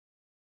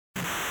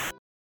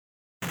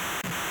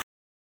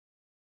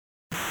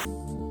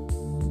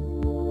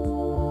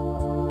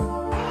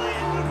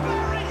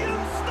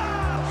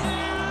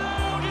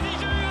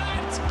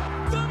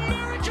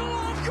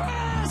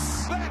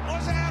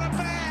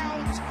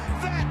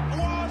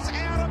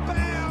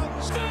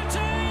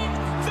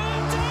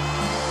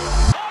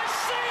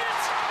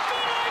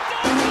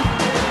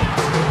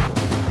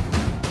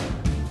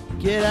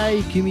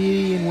G'day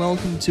community and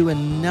welcome to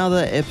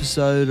another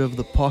episode of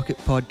the Pocket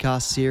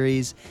Podcast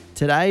series.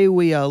 Today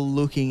we are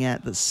looking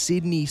at the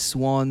Sydney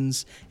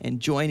Swans and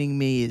joining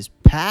me is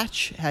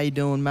Patch. How you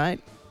doing,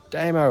 mate?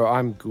 Damo,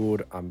 I'm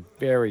good. I'm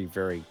very,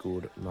 very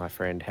good, my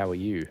friend. How are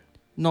you?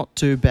 Not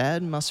too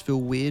bad. Must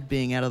feel weird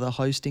being out of the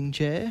hosting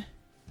chair.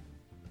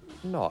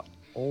 Not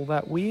all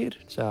that weird.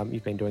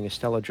 You've been doing a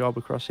stellar job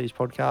across these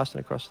podcasts and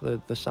across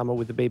the summer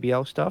with the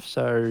BBL stuff,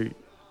 so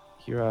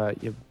you're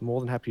more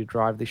than happy to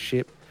drive this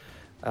ship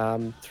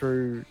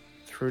through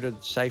to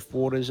safe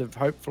waters of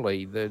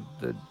hopefully the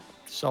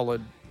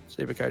solid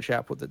Supercoach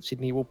output that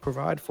Sydney will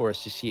provide for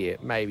us this year.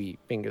 Maybe,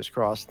 fingers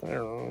crossed.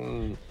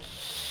 It's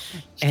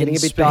getting a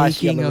bit dicey on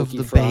speaking the of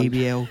the front.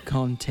 BBL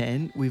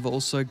content, we've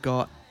also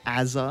got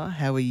Azza.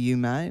 How are you,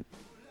 mate?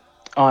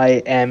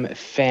 I am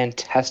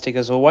fantastic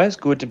as always.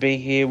 Good to be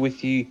here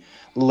with you,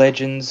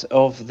 legends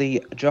of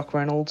the Jock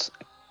Reynolds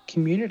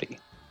community.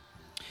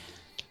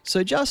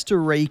 So just to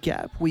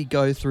recap, we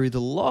go through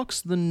the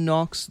locks, the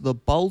knocks, the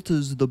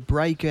bolters, the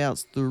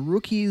breakouts, the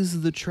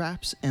rookies, the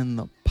traps, and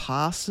the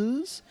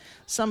passes.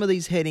 Some of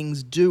these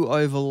headings do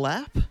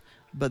overlap,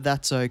 but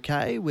that's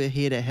okay. We're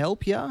here to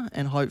help you,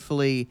 and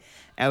hopefully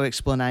our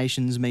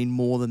explanations mean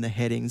more than the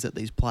headings that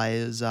these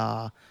players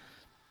are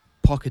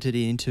pocketed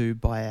into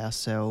by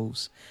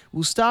ourselves.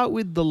 We'll start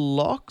with the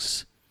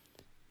locks.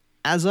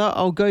 Azza,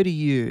 I'll go to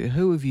you.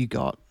 Who have you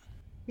got?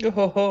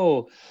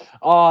 Oh,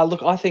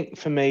 look, I think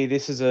for me,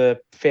 this is a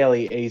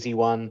fairly easy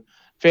one.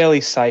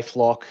 Fairly safe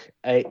lock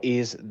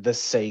is the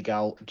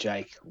Seagull,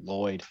 Jake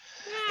Lloyd.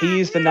 He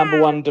is the number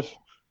one.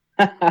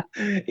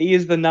 He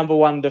is the number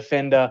one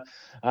defender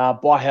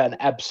by an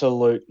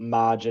absolute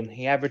margin.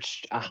 He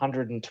averaged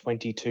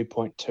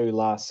 122.2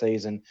 last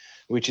season,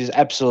 which is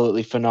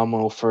absolutely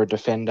phenomenal for a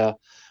defender.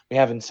 We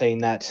haven't seen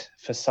that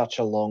for such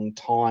a long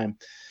time.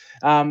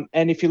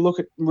 And if you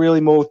look at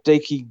really more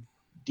digging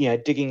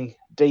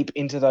deep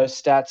into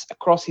those stats,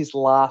 across his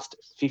last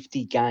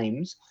 50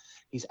 games,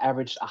 he's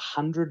averaged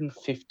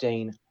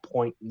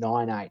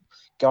 115.98,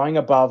 going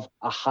above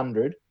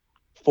 100,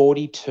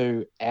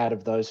 42 out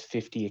of those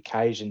 50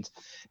 occasions.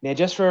 Now,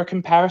 just for a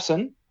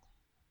comparison,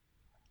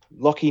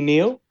 Lachie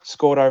Neale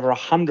scored over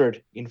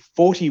 100 in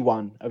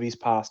 41 of his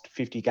past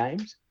 50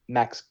 games.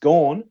 Max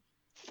Gawn,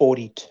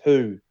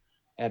 42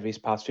 out of his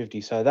past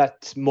 50. So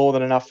that's more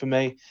than enough for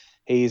me.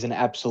 He is an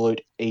absolute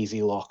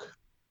easy lock.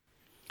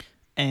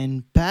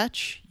 And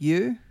Patch,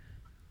 you?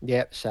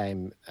 Yep,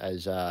 same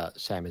as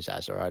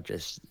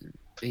Azza.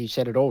 He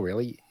said it all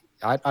really.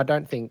 I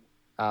don't think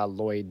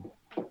Lloyd,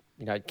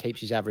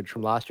 keeps his average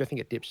from last year. I think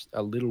it dips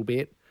a little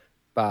bit,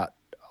 but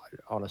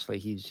honestly,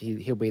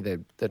 he'll be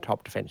the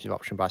top defensive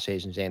option by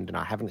season's end. And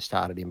I haven't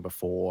started him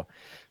before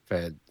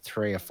for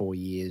 3 or 4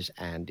 years,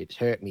 and it's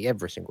hurt me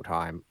every single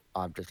time.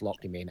 I've just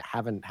locked him in.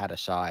 Haven't had a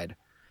side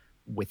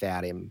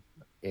without him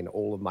in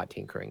all of my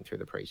tinkering through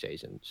the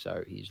preseason,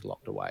 so he's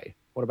locked away.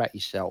 What about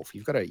yourself?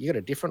 You got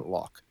a different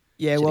lock.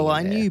 Yeah, well,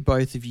 I knew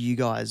both of you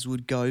guys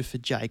would go for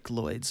Jake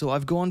Lloyd, so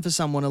I've gone for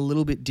someone a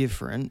little bit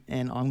different,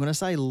 and I'm going to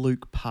say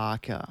Luke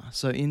Parker.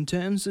 So in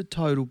terms of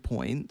total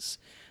points,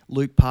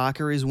 Luke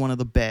Parker is one of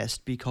the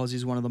best because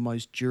he's one of the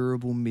most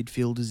durable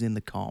midfielders in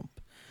the comp.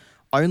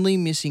 Only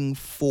missing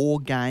 4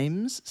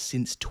 games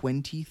since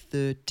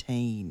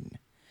 2013.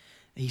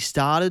 He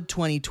started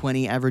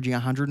 2020 averaging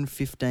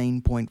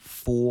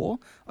 115.4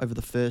 over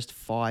the first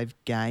 5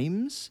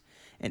 games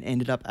and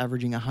ended up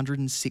averaging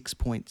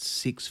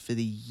 106.6 for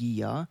the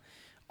year,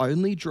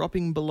 only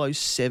dropping below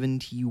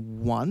 70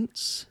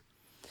 once.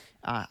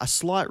 A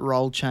slight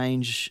role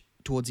change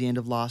towards the end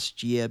of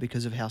last year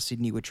because of how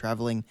Sydney were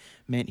travelling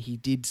meant he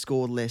did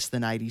score less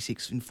than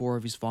 86 in 4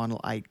 of his final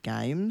 8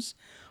 games,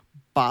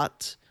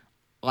 but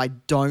I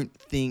don't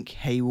think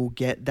he will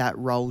get that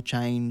role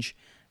change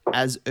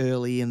as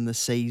early in the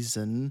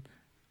season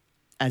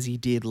as he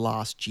did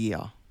last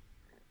year.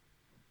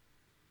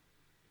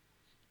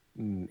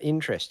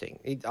 Interesting.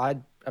 I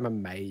am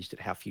amazed at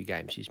how few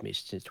games he's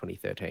missed since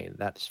 2013.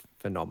 That's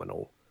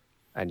phenomenal.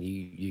 And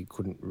you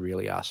couldn't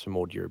really ask for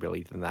more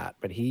durability than that.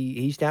 But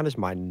he's down as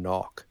my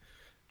knock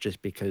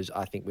just because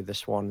I think with the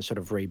Swans sort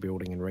of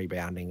rebuilding and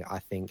rebounding, I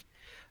think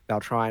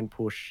they'll try and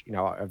push,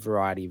 a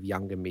variety of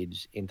younger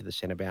mids into the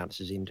centre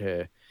bounces,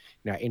 into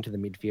the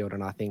midfield.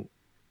 And I think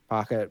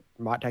Parker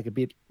might take a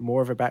bit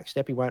more of a back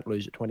step. He won't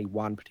lose at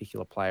 21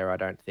 particular player, I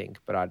don't think.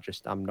 But I'm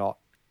not,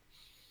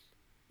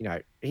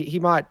 he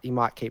might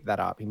keep that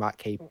up. He might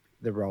keep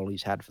the role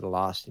he's had for the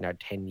last,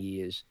 10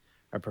 years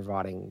of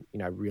providing,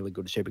 really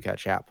good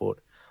Supercoach output.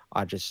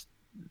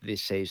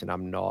 This season,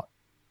 I'm not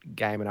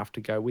game enough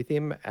to go with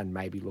him and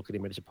maybe look at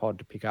him as a pod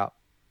to pick up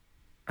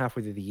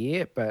halfway through the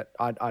year. But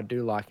I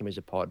do like him as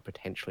a pod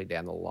potentially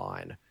down the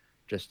line,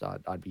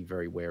 I'd be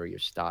very wary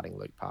of starting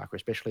Luke Parker,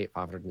 especially at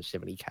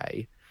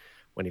 570k,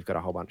 when you've got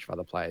a whole bunch of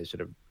other players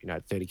that are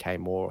 30k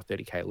more or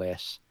 30k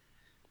less.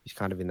 He's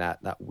kind of in that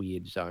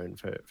weird zone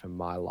for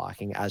my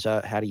liking.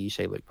 How do you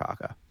see Luke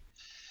Parker?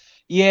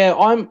 Yeah,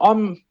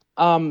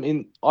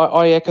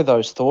 I echo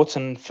those thoughts,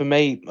 and for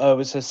me, it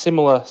was a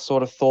similar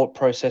sort of thought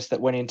process that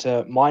went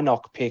into my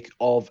knock pick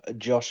of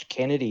Josh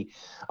Kennedy.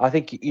 I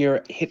think you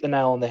hit the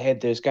nail on the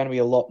head. There's going to be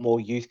a lot more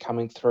youth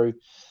coming through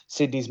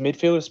Sydney's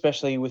midfield,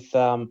 especially with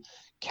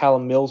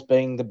Callum Mills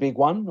being the big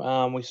one.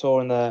 We saw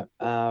in the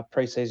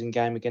preseason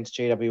game against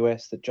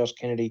GWS that Josh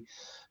Kennedy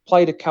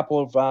played a couple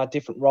of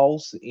different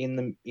roles in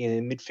the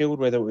midfield,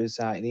 whether it was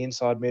in the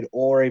inside mid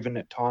or even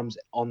at times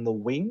on the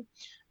wing.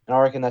 And I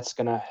reckon that's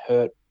going to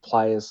hurt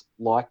players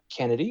like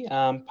Kennedy.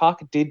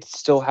 Parker did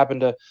still happen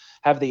to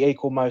have the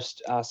equal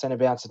most centre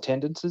bounce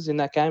attendances in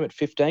that game at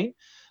 15.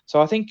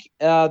 So I think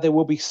there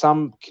will be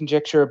some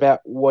conjecture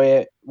about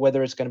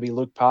whether it's going to be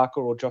Luke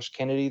Parker or Josh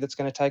Kennedy that's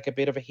going to take a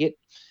bit of a hit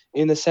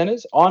in the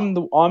centres.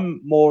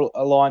 I'm more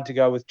aligned to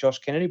go with Josh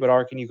Kennedy, but I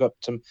reckon you've got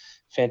some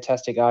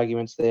fantastic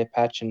arguments there,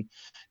 Patch, and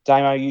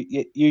Damo,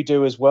 you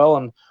do as well.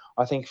 And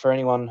I think for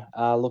anyone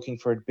looking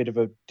for a bit of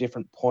a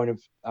different point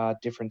of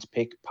difference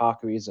pick,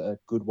 Parker is a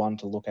good one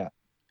to look at.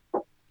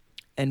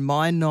 And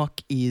my knock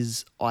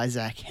is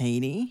Isaac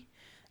Heaney.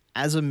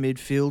 As a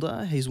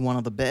midfielder, he's one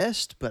of the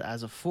best, but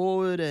as a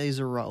forward, he's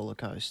a roller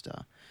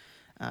coaster.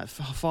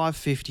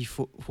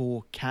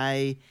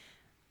 554k,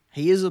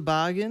 he is a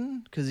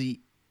bargain because he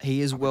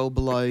is well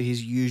below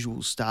his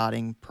usual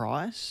starting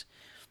price.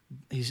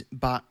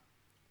 But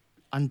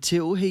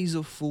until he's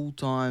a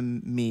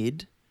full-time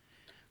mid,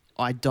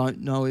 I don't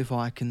know if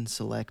I can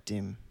select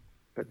him.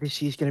 But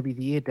this year's going to be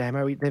the year,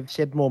 Damo. They've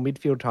said more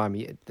midfield time.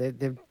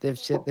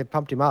 They've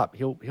pumped him up.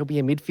 He'll be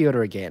a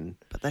midfielder again.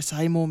 But they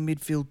say more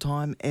midfield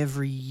time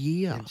every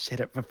year. They've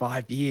said it for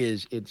 5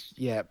 years.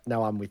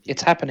 I'm with you.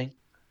 It's happening.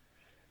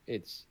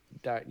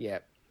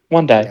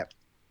 One day. Yeah.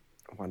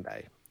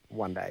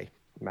 One day,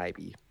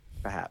 maybe,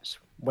 perhaps.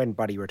 When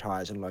Buddy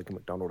retires and Logan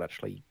McDonald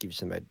actually gives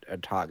them a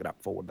target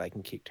up forward they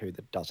can kick to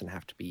that doesn't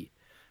have to be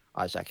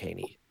Isaac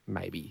Heaney,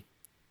 maybe.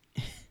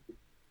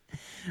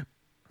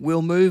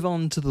 We'll move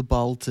on to the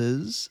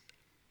bolters.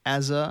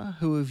 Azza,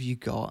 who have you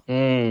got?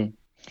 I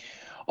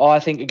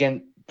think,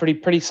 again,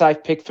 pretty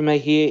safe pick for me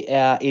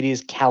here. It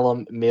is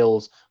Callum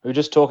Mills. We were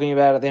just talking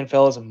about it then,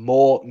 fellas,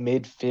 more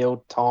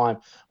midfield time.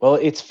 Well,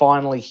 it's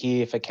finally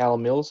here for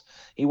Callum Mills.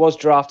 He was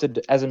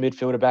drafted as a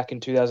midfielder back in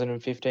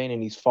 2015,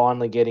 and he's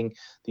finally getting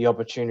the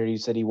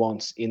opportunities that he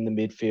wants in the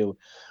midfield.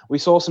 We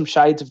saw some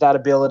shades of that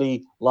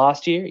ability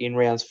last year in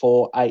rounds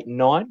 4, 8, and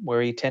 9,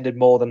 where he attended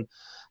more than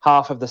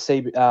half of the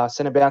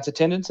centre bounce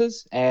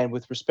attendances, and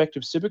with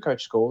respective Supercoach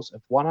scores of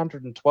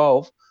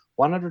 112,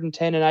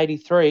 110 and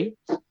 83,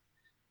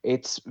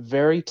 it's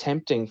very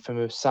tempting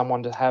for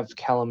someone to have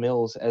Callum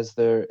Mills as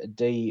their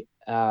D2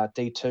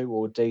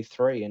 or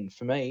D3. And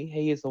for me,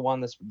 he is the one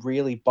that's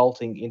really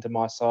bolting into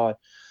my side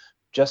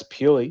just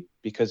purely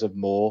because of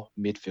more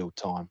midfield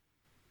time.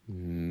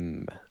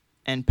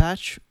 And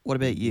Patch, what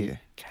about you?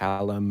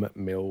 Callum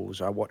Mills.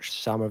 I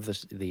watched some of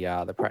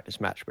the practice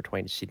match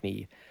between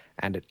Sydney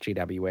and at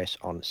GWS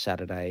on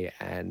Saturday,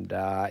 and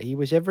he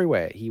was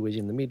everywhere. He was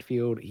in the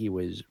midfield. He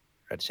was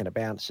at centre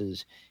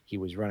bounces. He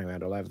was running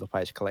around all over the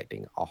place,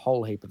 collecting a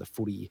whole heap of the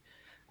footy,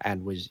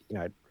 and was,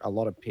 a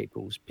lot of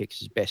people's picks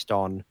his best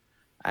on.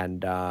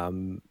 And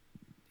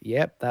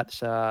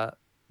that's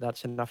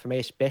enough for me,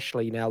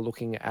 especially now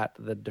looking at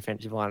the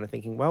defensive line and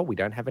thinking, well, we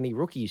don't have any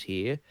rookies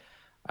here.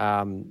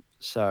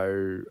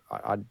 So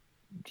I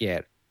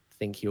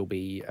think he'll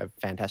be a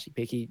fantastic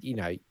pick.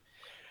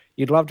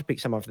 You'd love to pick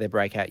someone for their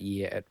breakout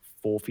year at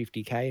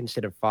 450k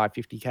instead of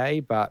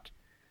 550k, but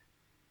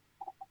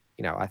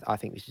I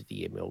think this is the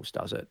year Mills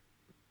does it.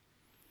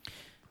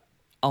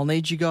 I'll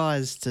need you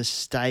guys to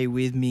stay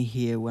with me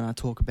here when I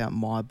talk about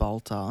my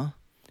bolter,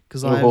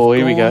 because I've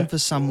gone for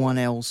someone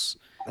else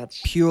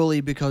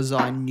purely because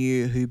I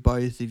knew who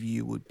both of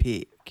you would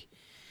pick.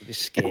 This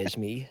scares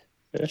me.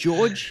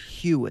 George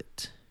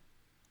Hewitt.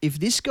 If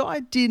this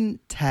guy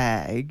didn't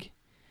tag,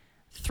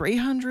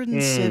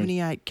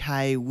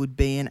 378k would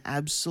be an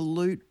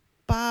absolute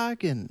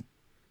bargain.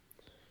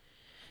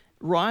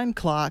 Ryan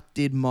Clark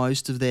did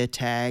most of their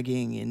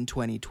tagging in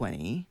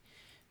 2020,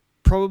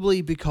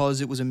 probably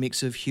because it was a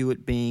mix of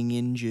Hewitt being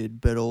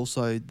injured, but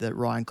also that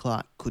Ryan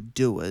Clark could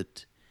do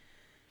it.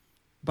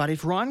 But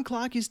if Ryan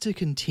Clark is to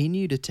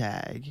continue to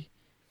tag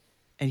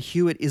and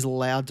Hewitt is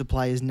allowed to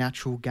play his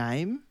natural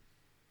game,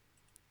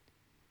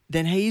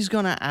 then he's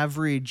going to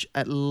average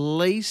at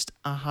least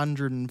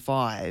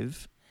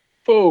 105.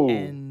 Ooh.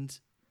 And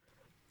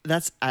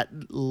that's at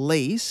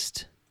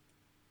least.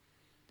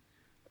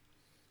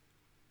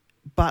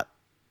 But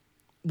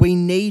we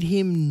need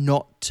him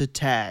not to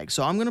tag.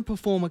 So I'm going to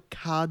perform a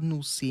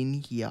cardinal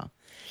sin here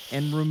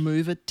and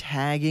remove a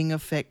tagging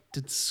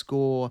affected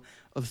score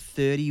of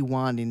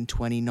 31 in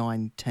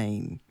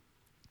 2019.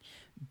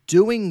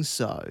 Doing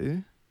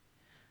so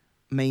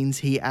means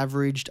he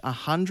averaged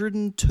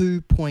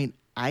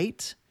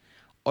 102.8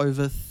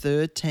 over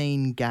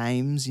 13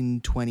 games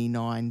in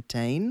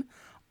 2019,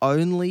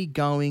 only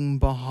going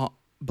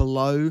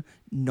below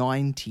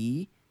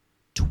 90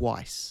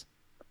 twice.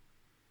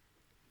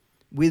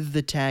 With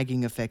the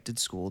tagging affected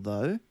score,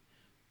 though,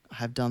 I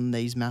have done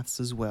these maths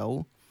as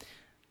well,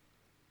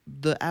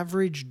 the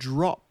average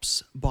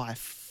drops by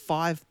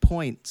 5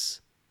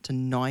 points to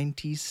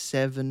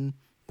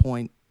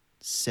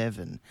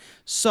 97.7.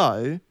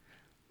 So,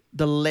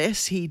 the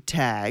less he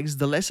tags,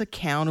 the less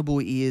accountable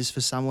he is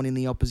for someone in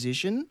the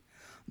opposition,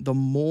 the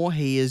more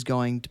he is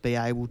going to be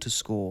able to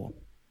score.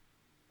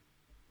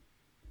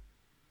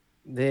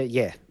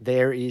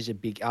 There is a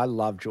big. I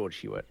love George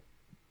Hewitt.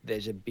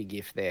 There's a big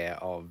if there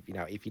of,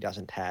 if he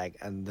doesn't tag,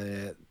 and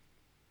the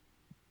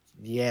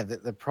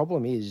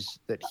problem is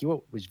that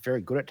Hewitt was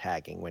very good at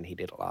tagging when he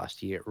did it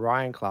last year.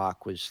 Ryan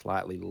Clark was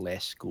slightly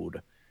less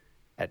good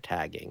at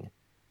tagging.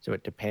 So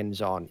it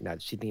depends on,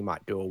 Sydney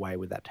might do away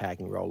with that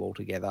tagging role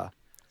altogether.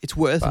 It's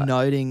worth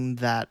noting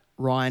that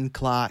Ryan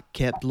Clark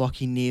kept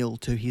Lachie Neale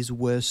to his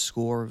worst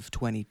score of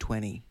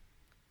 2020.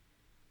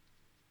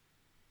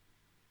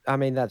 I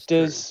mean, that's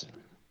true.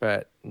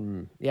 But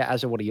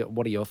Azza,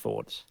 what are your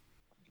thoughts?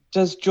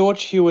 Does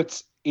George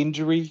Hewitt's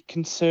injury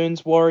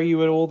concerns worry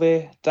you at all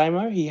there,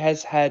 Damo? He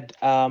has had,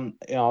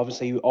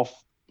 obviously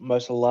off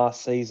most of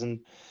last season,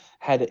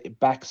 had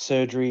back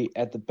surgery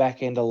at the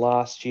back end of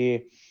last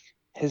year,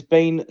 has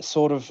been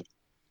sort of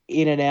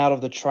in and out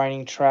of the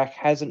training track,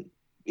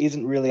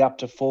 isn't really up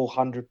to full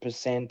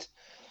 100%.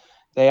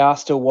 They are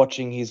still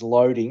watching his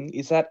loading.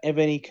 Is that of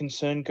any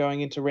concern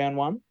going into round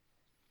one?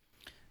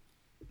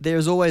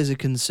 There's always a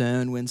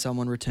concern when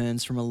someone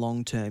returns from a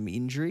long-term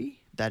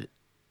injury that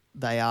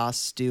they are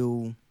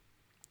still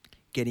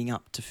getting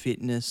up to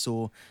fitness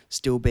or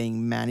still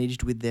being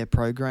managed with their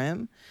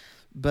program.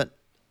 But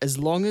as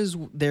long as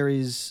there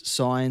is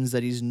signs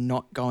that he's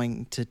not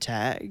going to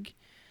tag,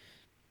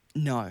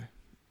 no,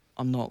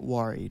 I'm not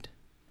worried.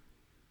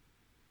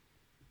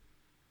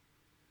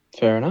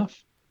 Fair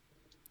enough.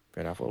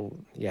 Well,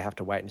 have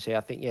to wait and see.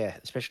 I think,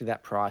 especially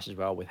that price as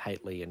well with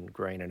Haitley and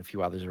Green and a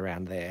few others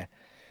around there.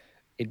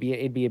 It'd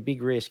be a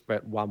big risk,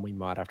 but one we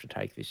might have to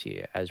take this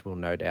year, as we'll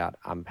no doubt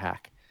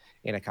unpack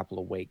in a couple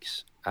of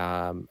weeks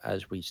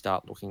as we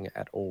start looking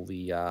at all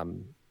the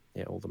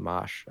all the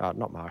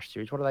not Marsh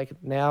series. What are they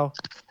now?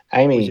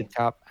 Amy. Wizard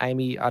Cup.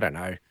 Amy, I don't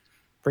know.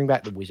 Bring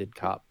back the Wizard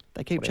Cup.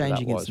 They keep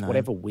changing its name.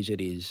 Whatever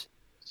Wizard is.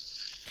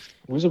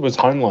 Wizard was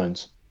home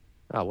loans.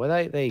 Oh, well,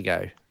 there you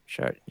go.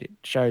 It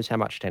shows how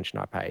much attention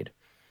I paid.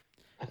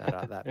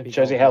 It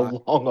shows you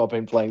how long I've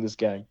been playing this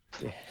game.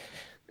 Yeah.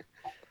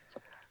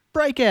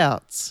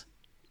 Breakouts.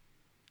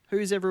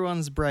 Who's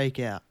everyone's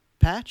breakout?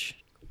 Patch?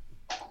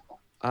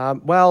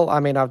 Well, I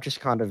mean, I've just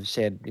kind of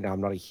said,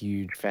 I'm not a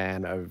huge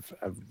fan of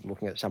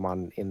looking at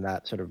someone in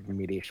that sort of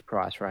mid-ish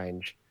price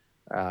range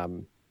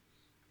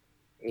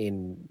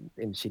in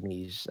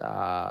Sydney's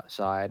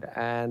side.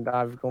 And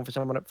I've gone for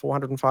someone at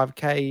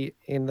 405k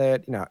in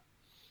the,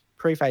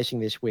 prefacing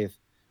this with,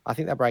 I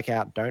think that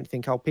breakout, don't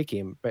think I'll pick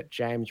him, but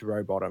James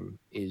Rowbottom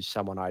is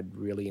someone I'd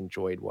really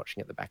enjoyed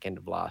watching at the back end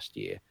of last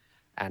year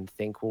and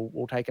think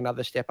will take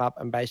another step up.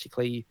 And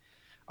basically,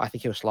 I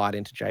think he'll slide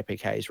into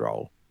JPK's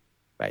role,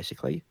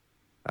 basically.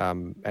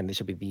 And this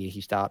will be the year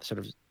he starts sort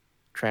of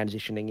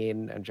transitioning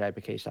in and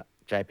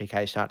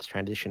JPK starts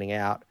transitioning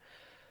out.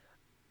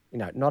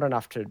 Not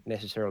enough to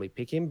necessarily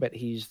pick him, but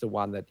he's the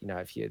one that,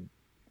 if you're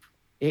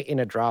in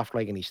a draft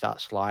league and he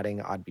starts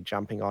sliding, I'd be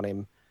jumping on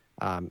him.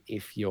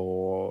 If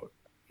you're,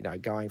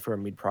 going for a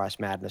mid-price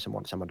madness and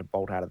want someone to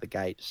bolt out of the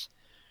gates,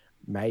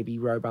 maybe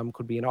Robum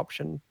could be an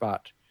option.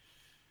 But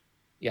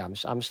yeah,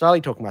 I'm slowly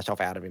talking myself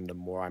out of him the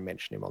more I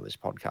mention him on this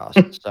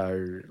podcast.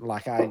 So, I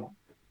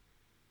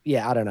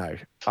don't know.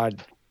 I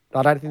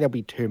don't think there'll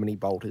be too many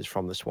bolters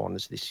from the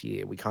Swans this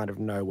year. We kind of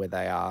know where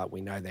they are.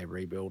 We know they're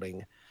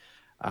rebuilding.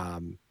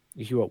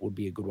 Hewitt would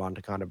be a good one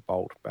to kind of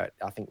bolt, but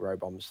I think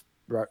Robum is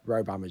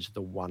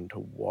the one to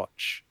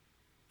watch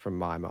from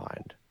my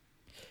mind.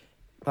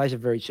 Plays a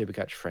very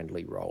Supercoach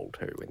friendly role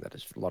too, in that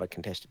it's a lot of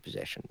contested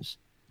possessions.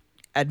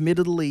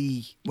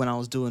 Admittedly, when I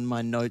was doing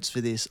my notes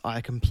for this, I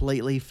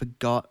completely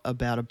forgot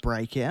about a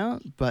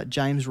breakout, but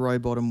James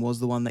Rowbottom was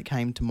the one that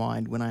came to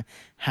mind when I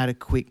had a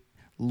quick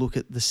look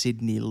at the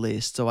Sydney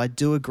list. So I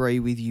do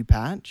agree with you,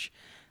 Patch.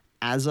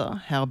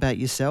 Azza, how about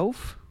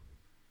yourself?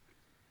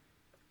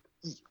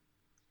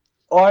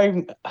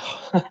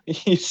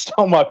 You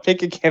stole my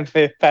pick again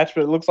there, Patch,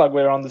 but it looks like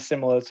we're on the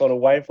similar sort of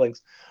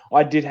wavelengths.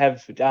 I did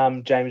have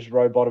James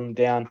Rowbottom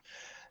down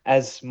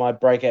as my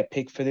breakout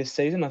pick for this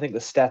season. I think the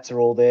stats are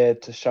all there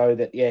to show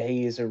that,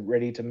 he is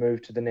ready to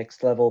move to the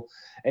next level.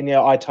 And,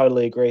 I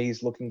totally agree.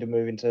 He's looking to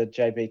move into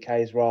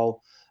JBK's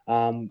role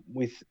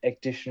with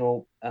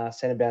additional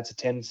centre bounce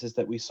attendances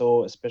that we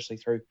saw, especially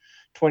through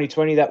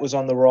 2020. That was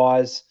on the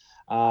rise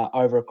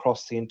over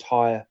across the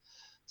entire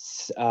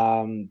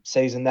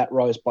season. That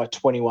rose by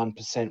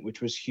 21%,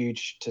 which was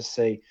huge to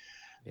see.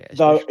 Yeah,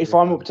 though, if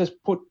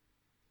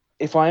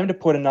I am to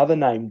put another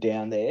name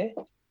down there,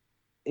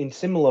 in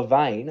similar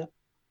vein,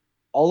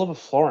 Oliver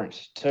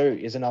Florent too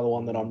is another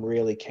one that I'm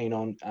really keen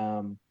on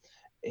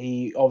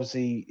He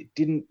obviously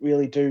didn't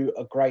really do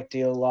a great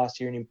deal last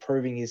year in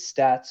improving his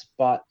stats,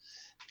 but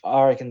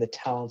I reckon the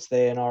talent's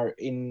there, and are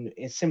in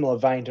a similar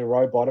vein to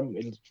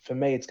Rowbottom. For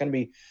me, it's going to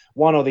be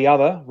one or the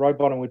other.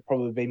 Rowbottom would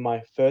probably be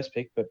my first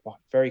pick, but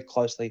very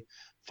closely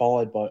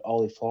followed by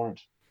Ollie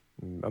Florent.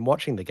 I'm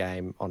watching the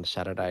game on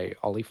Saturday.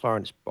 Ollie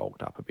Florence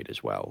bulked up a bit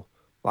as well.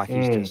 Like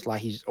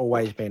he's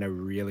always been a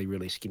really,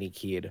 really skinny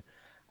kid,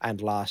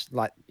 and looks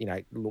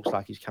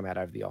like he's come out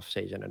over the off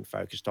season and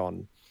focused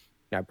on,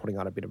 putting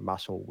on a bit of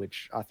muscle,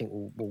 which I think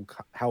will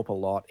help a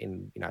lot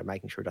in,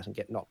 making sure he doesn't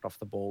get knocked off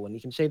the ball. And you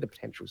can see the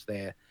potentials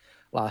there.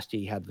 Last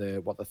year he had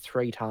the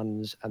 3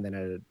 tons and then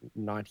a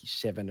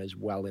 97 as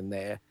well in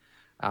there.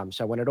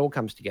 So when it all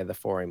comes together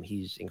for him,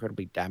 he's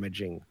incredibly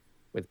damaging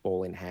with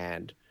ball in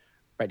hand.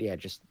 But yeah,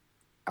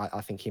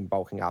 I think him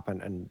bulking up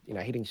and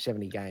hitting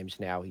 70 games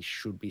now, he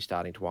should be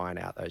starting to iron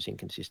out those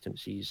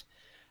inconsistencies.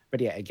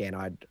 But yeah, again,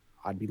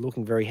 I'd be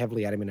looking very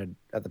heavily at him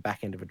at the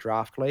back end of a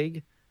draft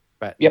league,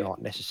 but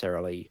not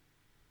necessarily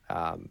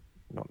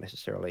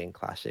in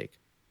classic.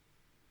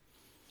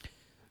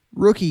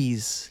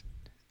 Rookies.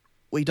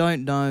 We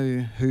don't know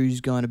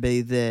who's going to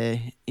be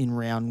there in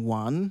round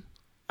 1,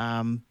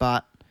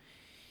 but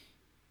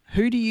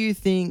who do you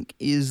think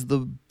is the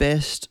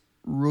best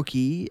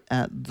rookie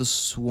at the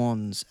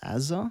Swans,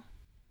 Azza?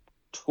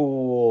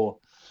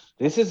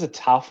 This is a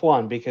tough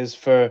one because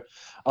for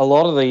a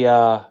lot of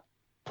the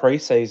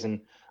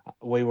preseason,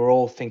 we were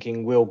all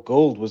thinking Will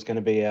Gould was going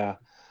to be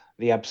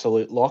the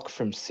absolute lock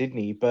from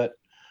Sydney, but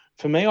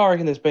for me, I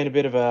reckon there's been a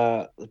bit of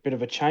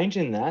a change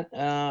in that.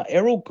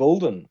 Errol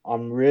Goulden,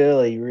 I'm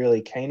really,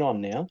 really keen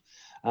on now.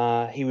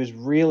 He was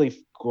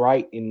really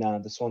great in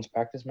the Swans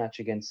practice match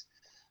against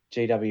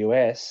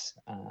GWS,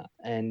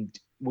 and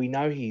we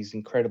know he's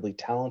incredibly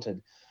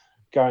talented.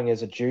 Going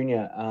as a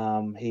junior,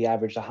 he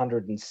averaged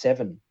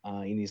 107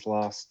 in his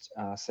last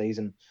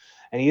season,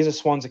 and he is a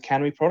Swans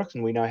Academy product,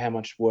 and we know how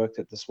much work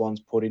that the Swans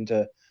put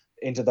into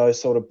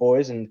those sort of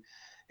boys, and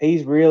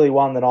he's really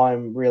one that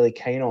I'm really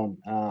keen on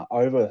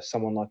over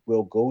someone like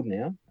Will Gould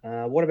now.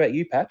 What about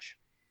you, Patch?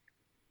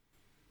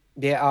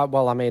 Yeah,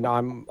 well, I mean,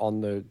 I'm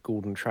on the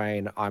Goulden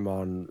train. I'm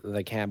on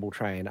the Campbell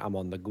train. I'm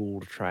on the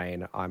Gould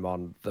train. I'm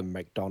on the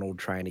McDonald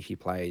train if he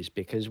plays,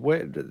 because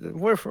we're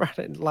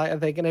running, like, are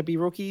they going to be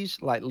rookies?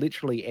 Like,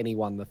 literally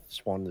anyone the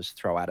Swans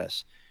throw at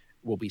us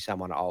will be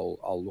someone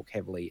I'll look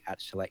heavily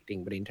at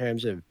selecting. But in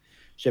terms of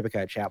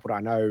Supercoach output, I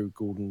know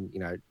Goulden,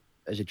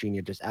 as a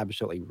junior, just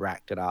absolutely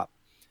racked it up.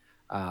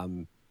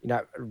 A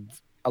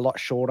lot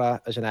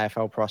shorter as an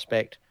AFL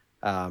prospect.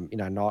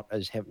 Not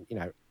as heavy.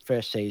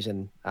 First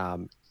season.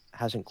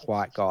 Hasn't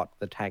quite got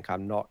the tank.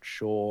 I'm not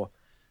sure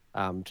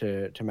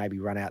to maybe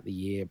run out the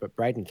year, but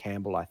Braden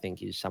Campbell, I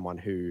think, is someone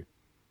who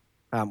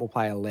will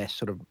play a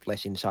less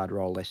inside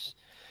role, less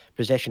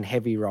possession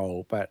heavy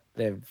role, but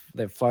they've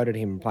floated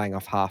him playing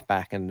off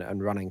halfback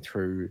and running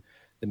through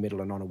the middle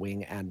and on a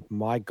wing. And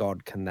my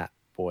God, can that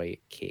boy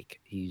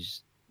kick?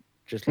 He's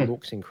just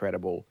looks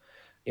incredible.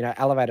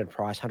 Elevated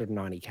price,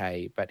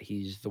 190k, but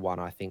he's the one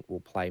I think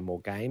will play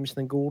more games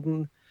than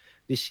Goulden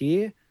this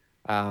year.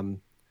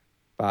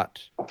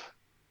 But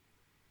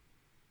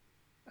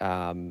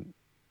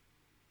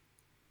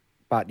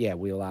yeah,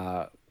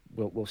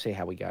 we'll see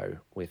how we go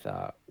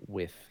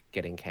with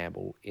getting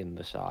Campbell in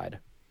the side.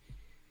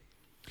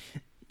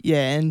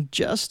 Yeah, and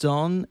just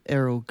on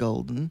Errol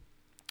Goulden,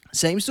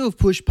 seems to have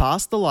pushed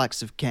past the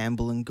likes of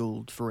Campbell and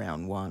Gould for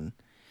round 1.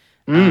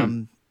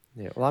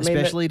 Yeah, well,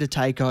 especially to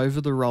take over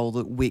the role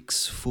that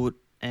Wicks, Foot,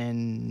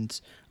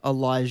 and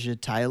Elijah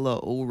Taylor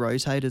all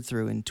rotated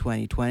through in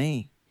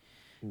 2020.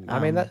 I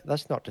mean,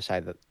 that's not to say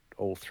that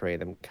all three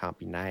of them can't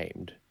be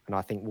named. And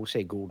I think we'll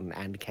see Goulden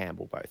and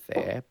Campbell both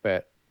there.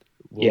 But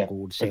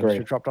Gould seems to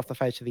have dropped off the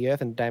face of the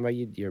earth. And Damo,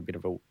 you're a bit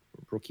of a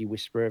rookie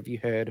whisperer. Have you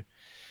heard,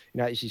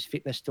 is his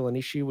fitness still an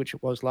issue, which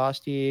it was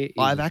last year?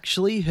 I've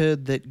actually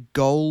heard that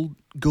Gould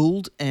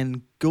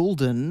and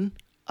Goulden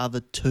are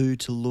the two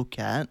to look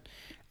at.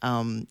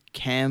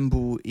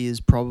 Campbell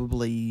is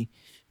probably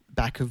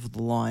back of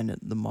the line at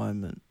the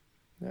moment.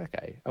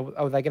 Okay.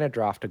 Are they going to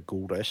draft a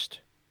Gouldist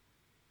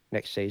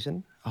next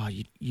season? Oh,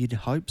 you'd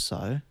hope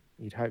so.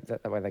 You'd hope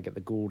that way they get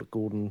the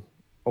Goulden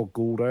or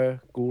Goulderer,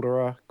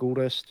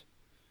 Gouldist.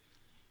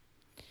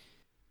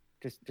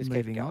 Just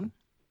moving on.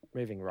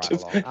 Moving right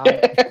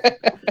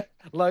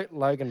along.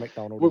 Logan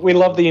McDonald. We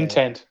love the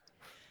intent.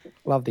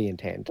 Love the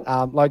intent.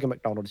 Logan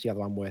McDonald is the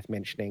other one worth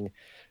mentioning.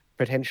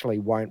 Potentially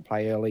won't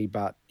play early,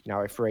 but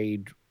if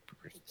Reid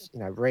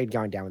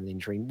going down with an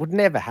injury would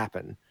never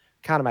happen.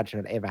 Can't imagine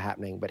it ever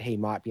happening, but he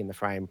might be in the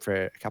frame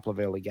for a couple of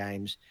early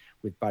games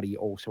with Buddy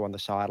also on the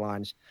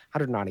sidelines.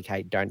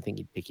 190k, don't think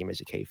you'd pick him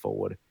as a key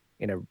forward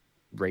in a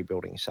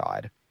rebuilding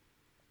side.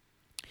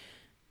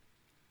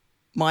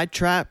 My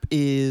trap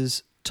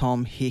is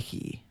Tom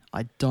Hickey.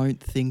 I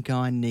don't think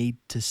I need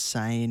to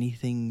say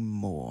anything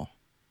more.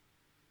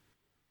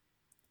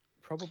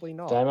 Probably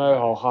not. Damo,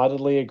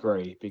 wholeheartedly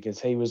agree,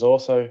 because he was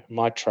also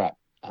my trap.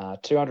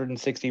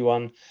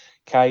 261k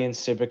in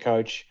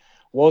Supercoach.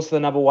 Was the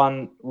number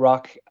 1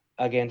 ruck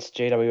against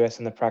GWS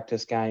in the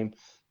practice game.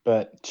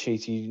 But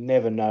geez, you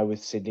never know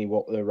with Sydney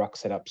what the ruck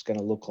setup's going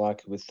to look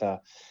like with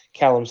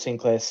Callum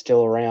Sinclair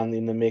still around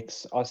in the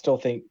mix. I still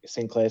think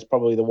Sinclair's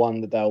probably the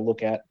one that they'll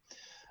look at.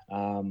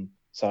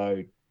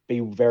 So be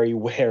very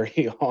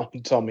wary on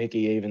Tom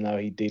Hickey, even though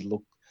he did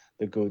look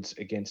the goods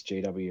against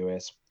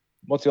GWS.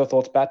 What's your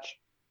thoughts, Batch?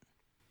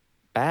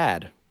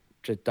 Bad.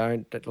 Just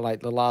don't,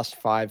 like the last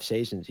 5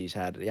 seasons he's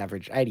had the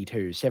average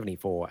 82,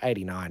 74,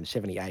 89,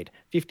 78,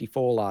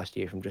 54 last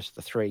year from just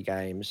the 3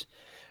 games.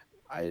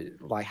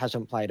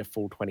 Hasn't played a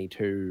full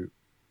 22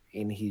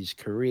 in his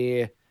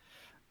career.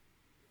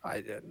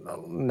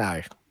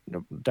 No,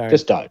 don't.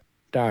 Just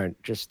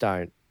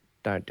don't.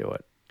 Don't do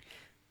it.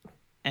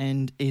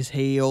 And is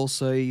he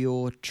also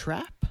your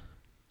trap?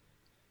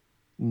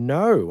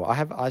 No, I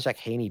have Isaac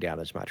Heaney down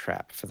as my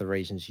trap for the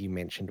reasons you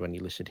mentioned when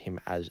you listed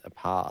him as a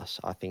pass.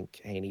 I think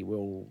Heaney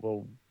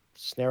will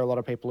snare a lot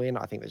of people in.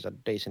 I think there's a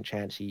decent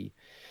chance he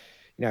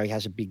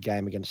has a big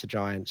game against the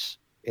Giants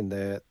in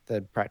the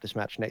practice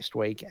match next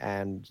week,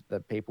 and the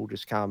people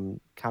just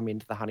come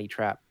into the honey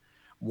trap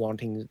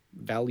wanting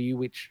value,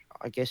 which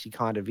I guess he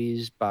kind of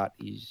is, but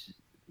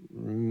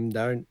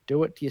don't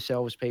do it to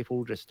yourselves,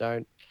 people. Just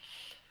don't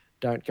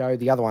go.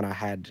 The other one I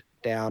had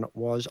down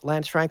was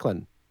Lance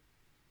Franklin.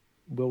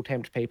 Will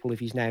tempt people if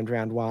he's named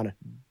round 1.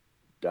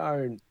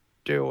 Don't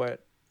do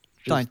it.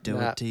 Don't do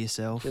it to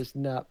yourself. Just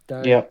no.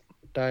 Don't. Yep.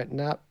 Don't.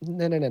 No.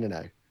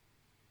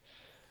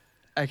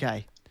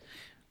 Okay.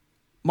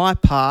 My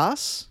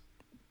pass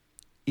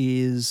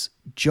is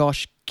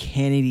Josh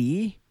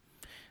Kennedy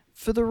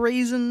for the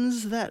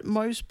reasons that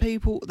most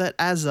people, that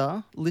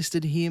Azza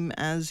listed him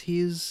as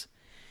his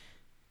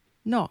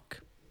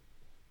knock.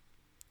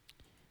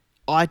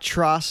 I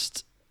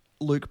trust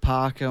Luke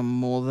Parker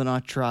more than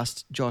I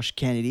trust Josh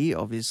Kennedy,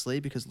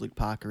 obviously, because Luke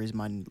Parker is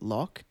my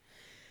lock.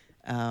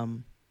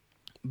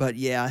 But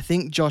yeah, I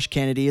think Josh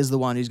Kennedy is the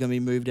one who's going to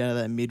be moved out of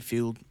that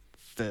midfield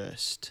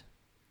first.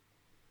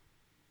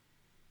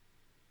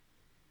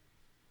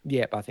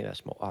 Yeah, I think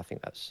that's more. I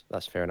think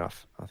that's fair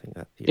enough. I think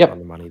that you're on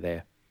the money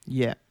there.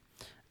 Yeah.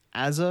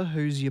 Azza,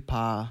 who's your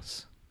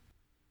pass?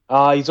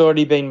 He's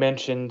already been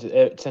mentioned.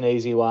 It's an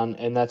easy one,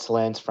 and that's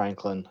Lance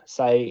Franklin.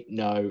 Say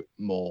no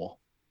more.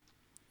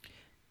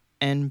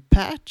 And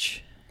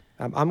Patch?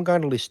 I'm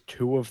going to list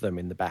 2 of them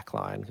in the back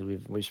line because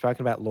we've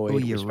spoken about Lloyd,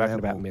 we've spoken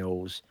about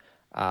Mills.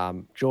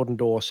 Jordan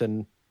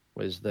Dawson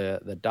was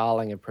the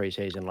darling of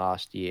preseason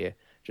last year.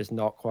 Just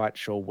not quite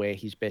sure where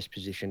his best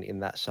position in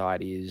that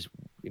side is.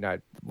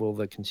 Will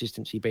the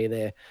consistency be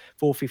there?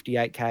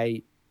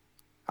 458k,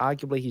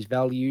 arguably his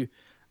value,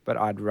 but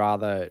I'd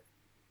rather,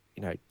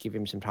 give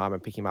him some time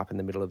and pick him up in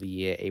the middle of the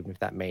year, even if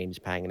that means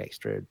paying an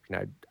extra,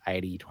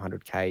 80 to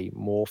 100k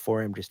more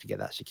for him just to get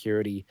that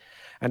security.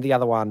 And the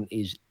other one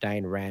is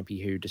Dane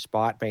Rampy, who,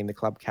 despite being the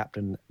club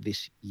captain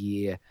this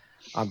year,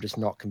 I'm just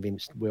not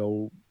convinced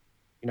will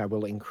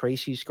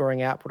increase his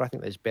scoring output. I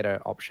think there's better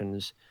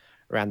options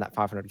around that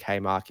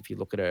 500k mark. If you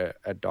look at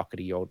a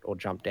Doherty or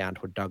jump down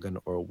to a Duggan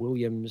or a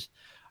Williams,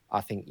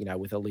 I think,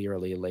 with Aliir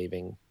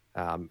leaving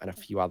and a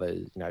few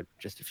others,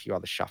 just a few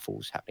other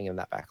shuffles happening in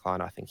that back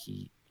line, I think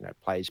he,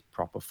 plays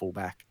proper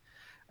fullback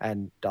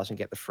and doesn't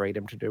get the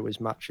freedom to do as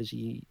much as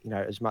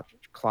as much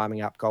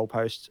climbing up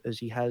goalposts as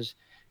he has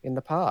in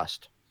the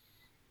past.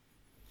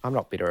 I'm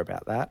not bitter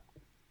about that.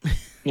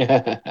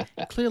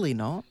 Clearly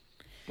not.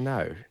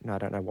 No, I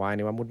don't know why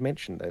anyone would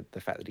mention the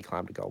fact that he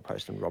climbed a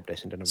goalpost and robbed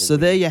Essendon of a So win.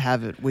 there you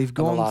have it. We've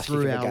gone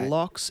through our game.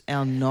 locks,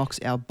 our knocks,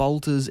 our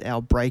bolters,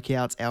 our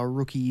breakouts, our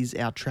rookies,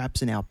 our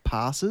traps, and our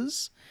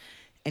passes.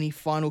 Any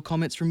final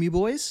comments from you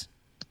boys?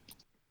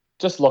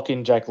 Just lock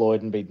in Jake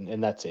Lloyd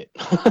and that's it.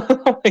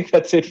 I think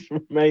that's it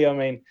for me. I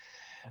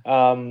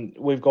mean,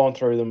 we've gone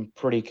through them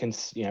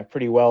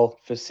pretty well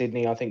for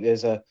Sydney. I think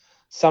there's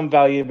some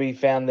value to be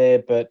found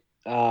there, but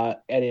and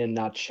in a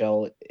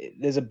nutshell,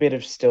 there's a bit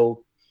of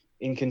still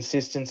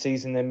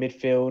inconsistencies in their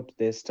midfield.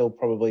 There's still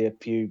probably a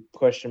few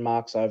question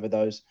marks over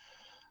those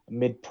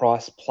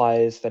mid-price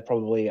players. They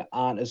probably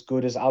aren't as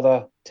good as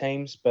other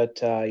teams, but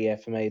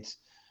for me, it's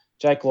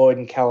Jake Lloyd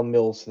and Callum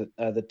Mills that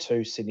are the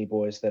 2 Sydney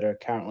boys that are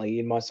currently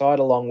in my side,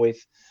 along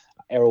with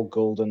Errol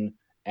Goulden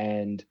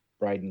and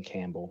Braden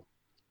Campbell.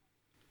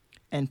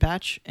 And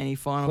Patch, any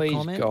final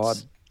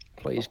comments?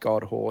 Please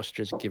God, Horse,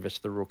 just give us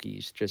the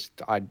rookies.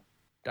 I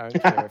don't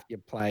care if you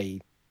play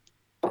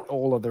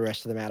all of the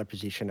rest of them out of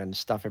position and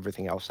stuff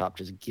everything else up.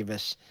 Just give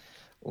us,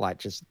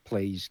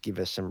 please give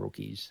us some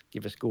rookies.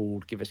 Give us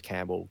Gould, give us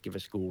Campbell, give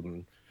us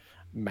Goulden.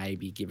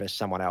 Maybe give us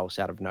someone else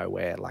out of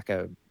nowhere, like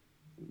a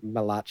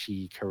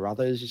Malachi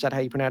Carruthers. Is that how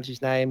you pronounce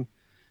his name?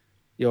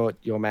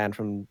 Your man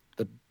from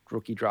the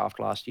rookie draft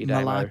last year,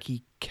 Damo.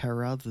 Malachi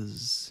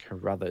Carruthers.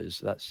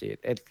 That's it.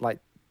 It's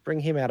bring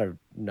him out of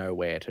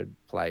nowhere to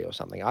play or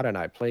something. I don't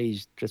know.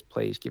 Please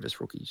give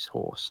us rookies,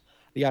 Horse.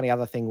 The only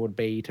other thing would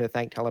be to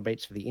thank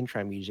Telebeats for the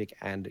intro music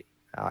and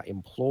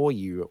implore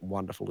you,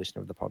 wonderful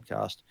listener of the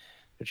podcast,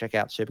 to check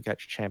out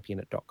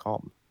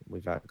supercoachchampion.com.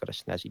 We've got a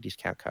snazzy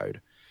discount code,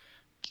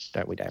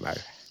 don't we, Damo?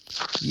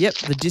 Yep,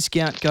 the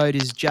discount code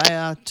is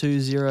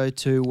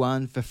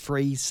JR2021 for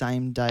free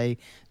same-day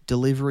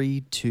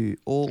delivery to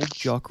all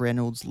Jock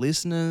Reynolds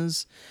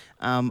listeners.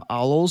 I'll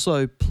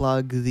also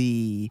plug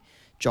the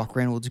Jock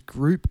Reynolds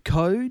group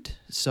code.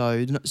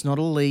 So it's not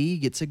a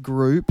league, it's a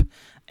group,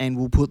 and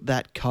we'll put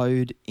that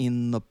code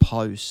in the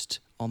post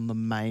on the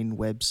main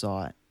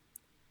website.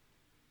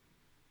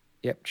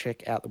 Yep,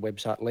 check out the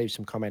website, leave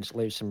some comments,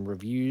 leave some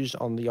reviews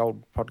on the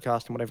old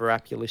podcast and whatever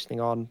app you're listening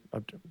on.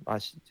 I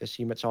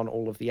assume it's on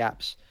all of the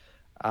apps.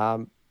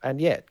 And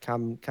yeah,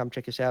 come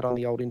check us out on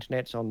the old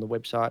internet, on the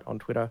website, on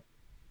Twitter.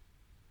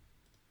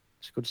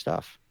 It's good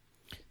stuff.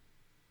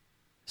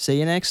 See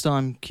you next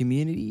time,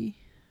 community.